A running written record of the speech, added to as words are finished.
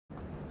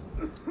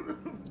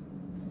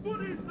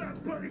What is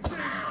that bloody thing?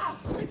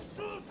 It's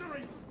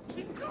sorcery!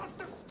 She's cast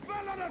a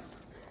spell on us!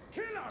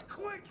 Kill her,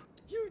 quick!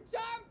 You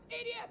damned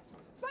idiots!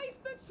 Face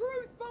the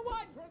truth for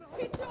once!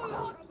 It's your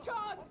last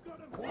chance!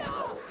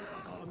 No!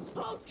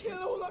 I'll kill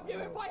all of you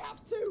if I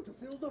have to! To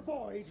fill the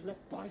void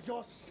left by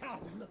your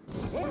son.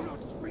 Do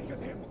not speak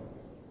of him!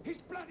 His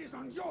blood is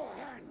on your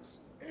hands!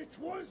 It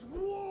was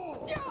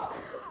war!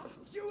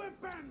 You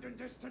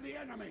abandoned us to the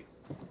enemy!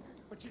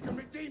 But you can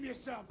redeem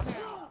yourself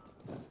now!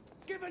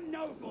 Give a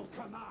noble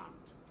command!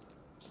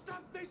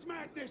 Stop this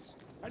madness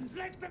and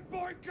let the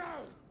boy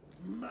go!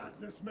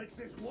 Madness makes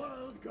this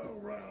world go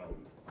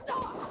round.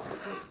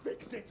 We'll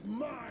fix it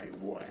my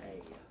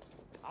way.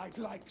 I'd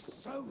like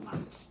so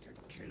much to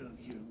kill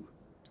you.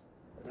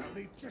 But I'll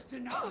leave just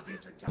enough of you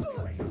to tell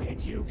me where you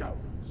hid Hugo.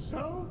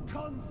 So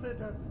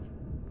confident.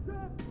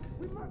 Sir,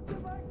 we must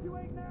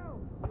evacuate now!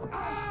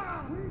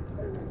 Ah! We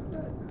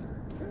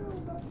innocent!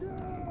 Kill the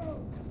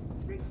girl!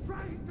 She's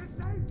trying to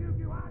save you,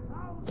 you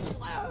asshole!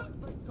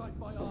 Let's guide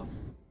my arm.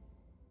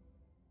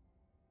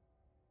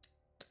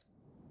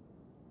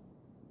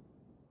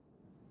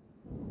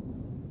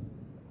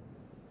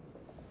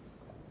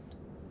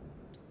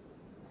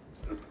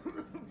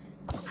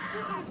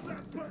 What is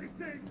that bloody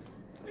thing?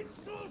 It's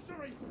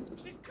sorcery!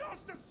 She's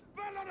cast a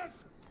spell on us!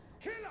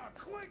 Kill her,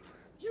 quick!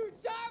 You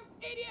damned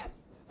idiots!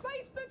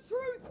 Face the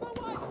truth for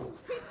once!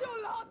 It's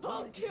your last!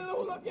 I'll kill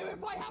all of you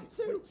if I have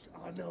to!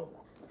 Arnaud,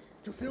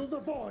 to fill the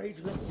void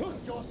left by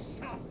your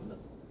son.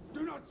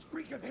 Do not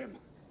speak of him!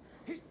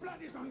 His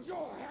blood is on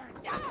your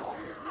hands!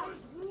 It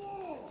was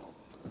war!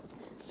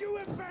 You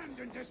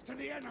abandoned us to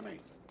the enemy!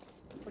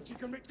 But you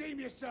can redeem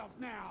yourself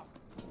now!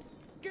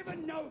 Give a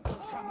noble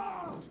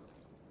command!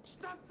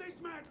 Stop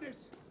this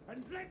madness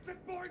and let the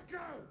boy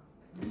go!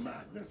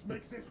 Madness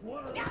makes this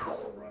world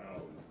go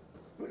round.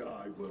 But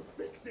I will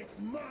fix it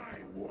my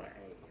way.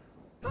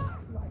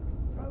 I'd like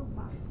so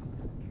much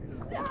to kill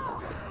you.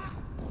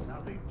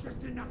 I'll leave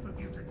just enough of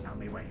you to tell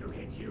me where you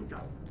hid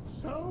Hugo.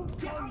 So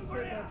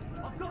confident.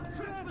 I've got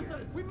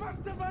Crawfordism! We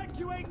must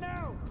evacuate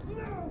now!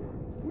 No!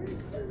 We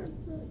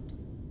innocent!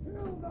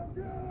 Kill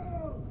the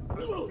girl!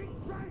 She's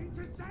trying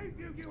to save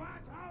you, you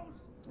assholes!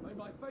 May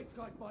my faith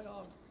guide my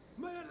arm.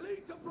 May it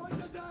lead to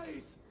brighter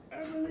days!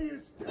 Emily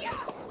is dead.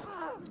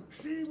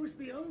 She was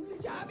the only.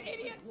 Damn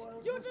idiots!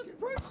 You're just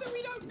proof that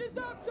we don't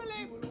deserve to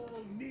live! You will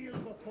all kneel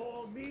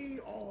before me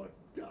or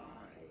die.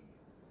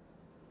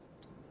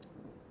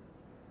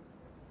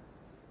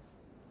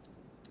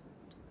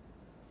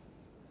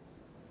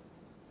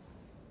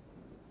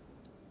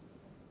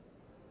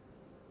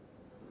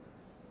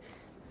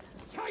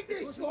 Take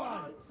this one!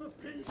 Time for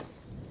peace,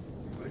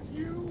 but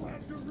you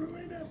had to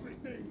ruin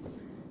everything.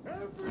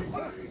 Everything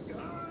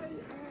I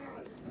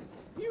had.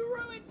 You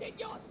ruined it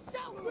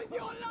yourself with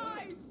your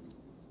lies!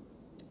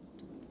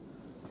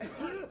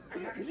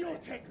 Your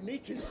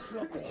technique is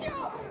sloppy.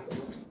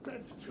 You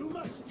spent too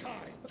much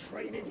time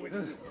training with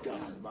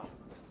scum.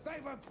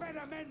 They were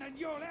better men than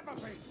you'll ever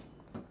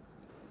be!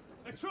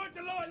 They tried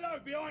to lie low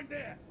behind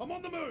there! I'm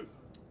on the move!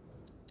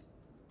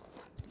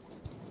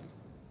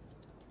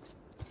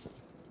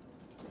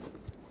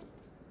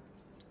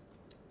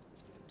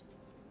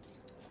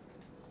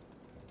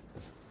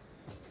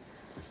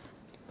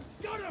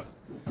 Got him!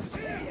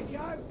 Here you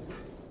go!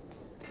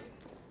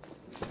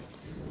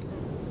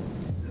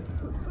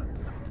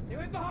 You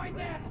in behind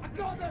there! I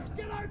got them!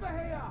 Get over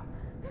here!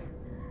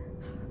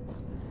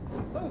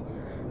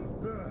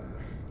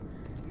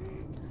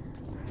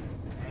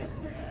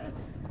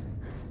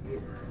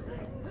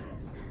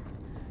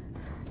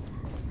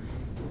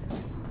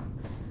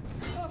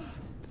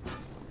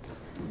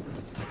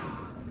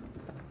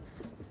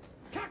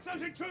 Catch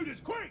those intruders,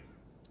 quick!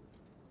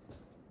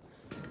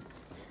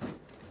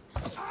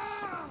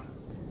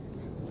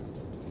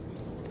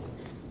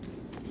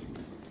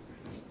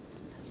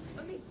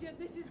 Amicia,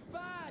 this is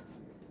bad!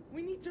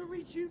 We need to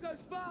reach Hugo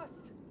fast!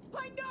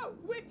 I know!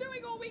 We're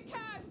doing all we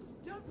can!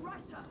 Don't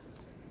rush her!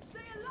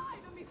 Stay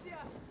alive,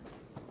 Amicia!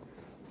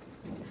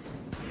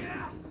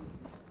 Yeah!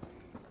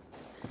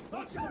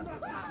 What's the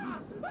matter?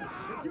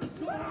 Is your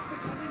sword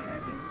becoming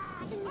heavy?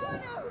 Oh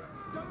no!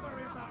 Don't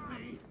worry about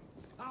me.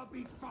 I'll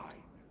be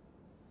fine.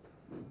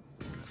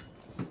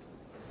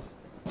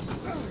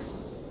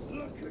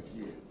 Look at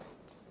you.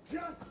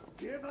 Just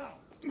give up.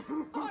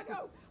 Oh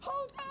no!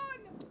 Hold on!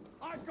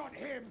 I've got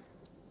him.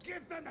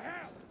 Give them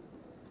hell.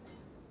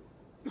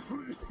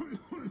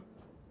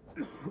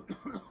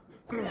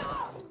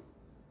 No!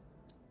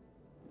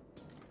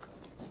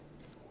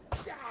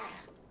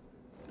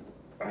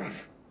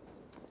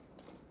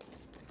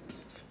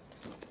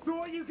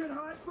 Thought you could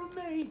hide from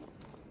me?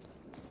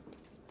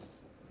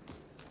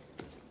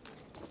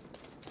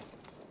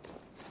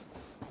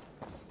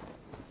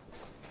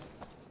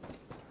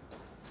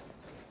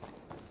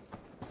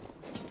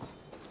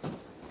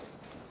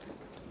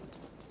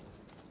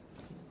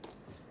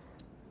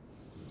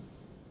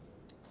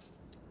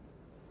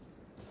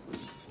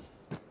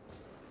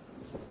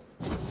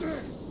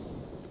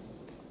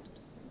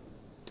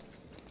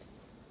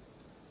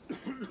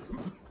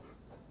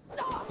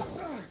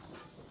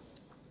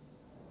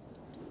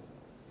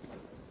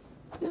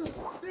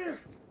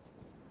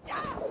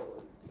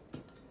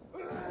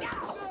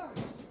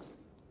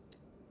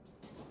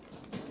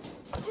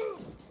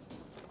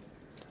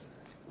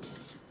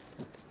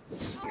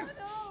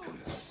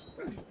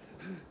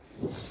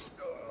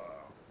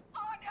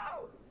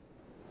 Arnaud!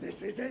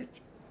 This is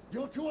it!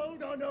 You're too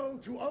old, Arnaud,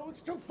 too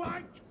old to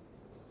fight!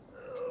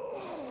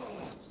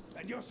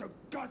 And you're so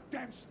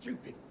goddamn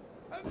stupid.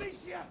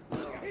 Amicia,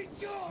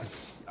 he's yours!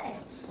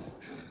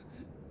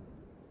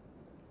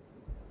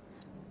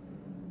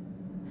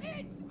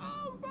 It's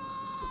over!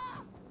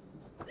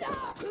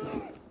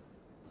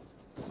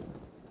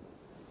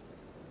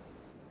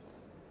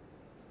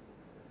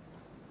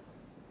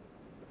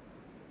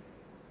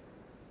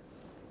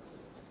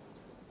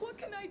 What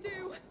can I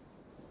do?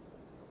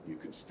 You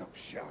can stop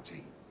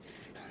shouting.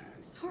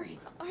 Sorry,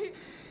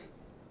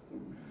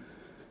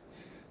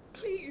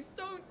 Please,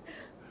 don't...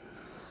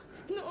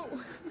 No.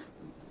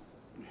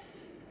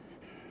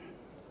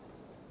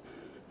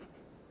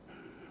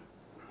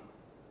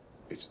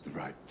 It's the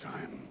right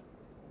time.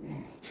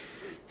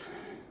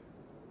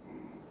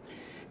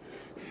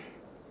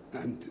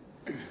 And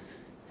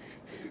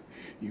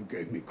you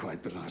gave me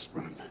quite the last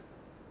run.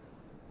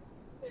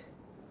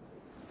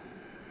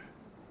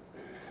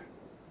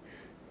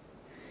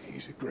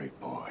 He's a great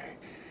boy.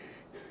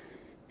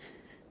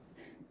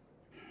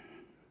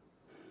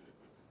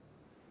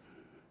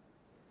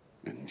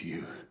 And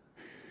you.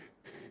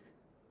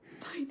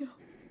 I know.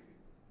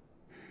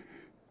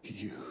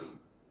 You.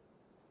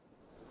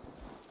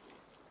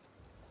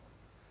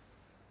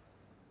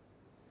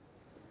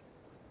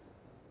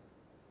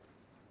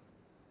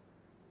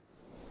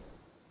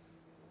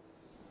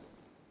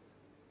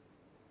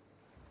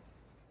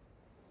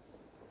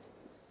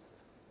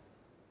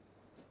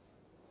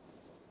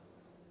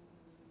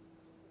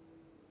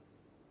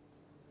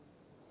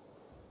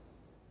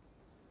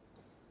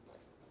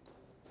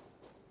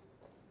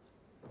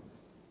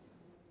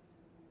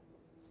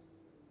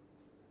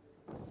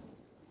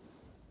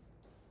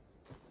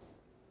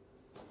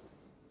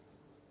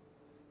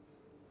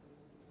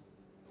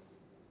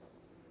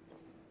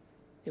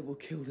 It will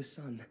kill the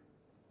sun.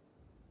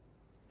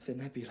 The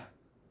nebula.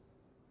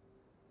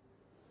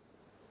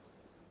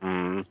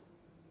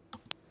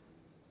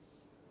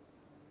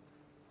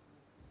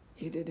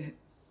 You did it.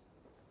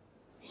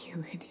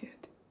 You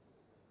idiot.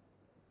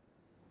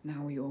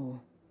 Now we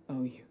all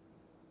owe you.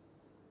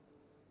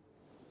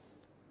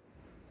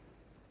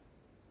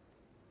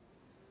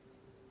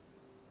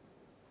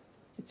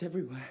 It's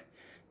everywhere.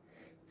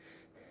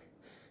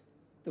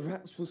 The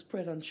rats will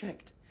spread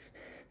unchecked.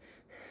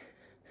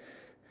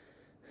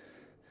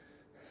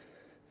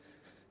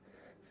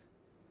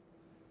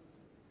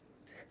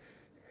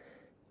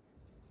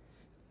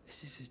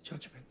 This is his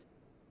judgment.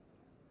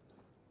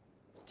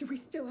 Do we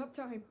still have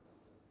time?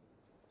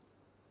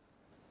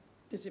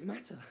 Does it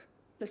matter?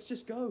 Let's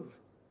just go.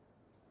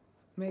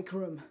 Make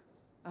room.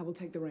 I will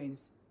take the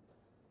reins.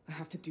 I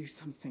have to do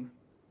something.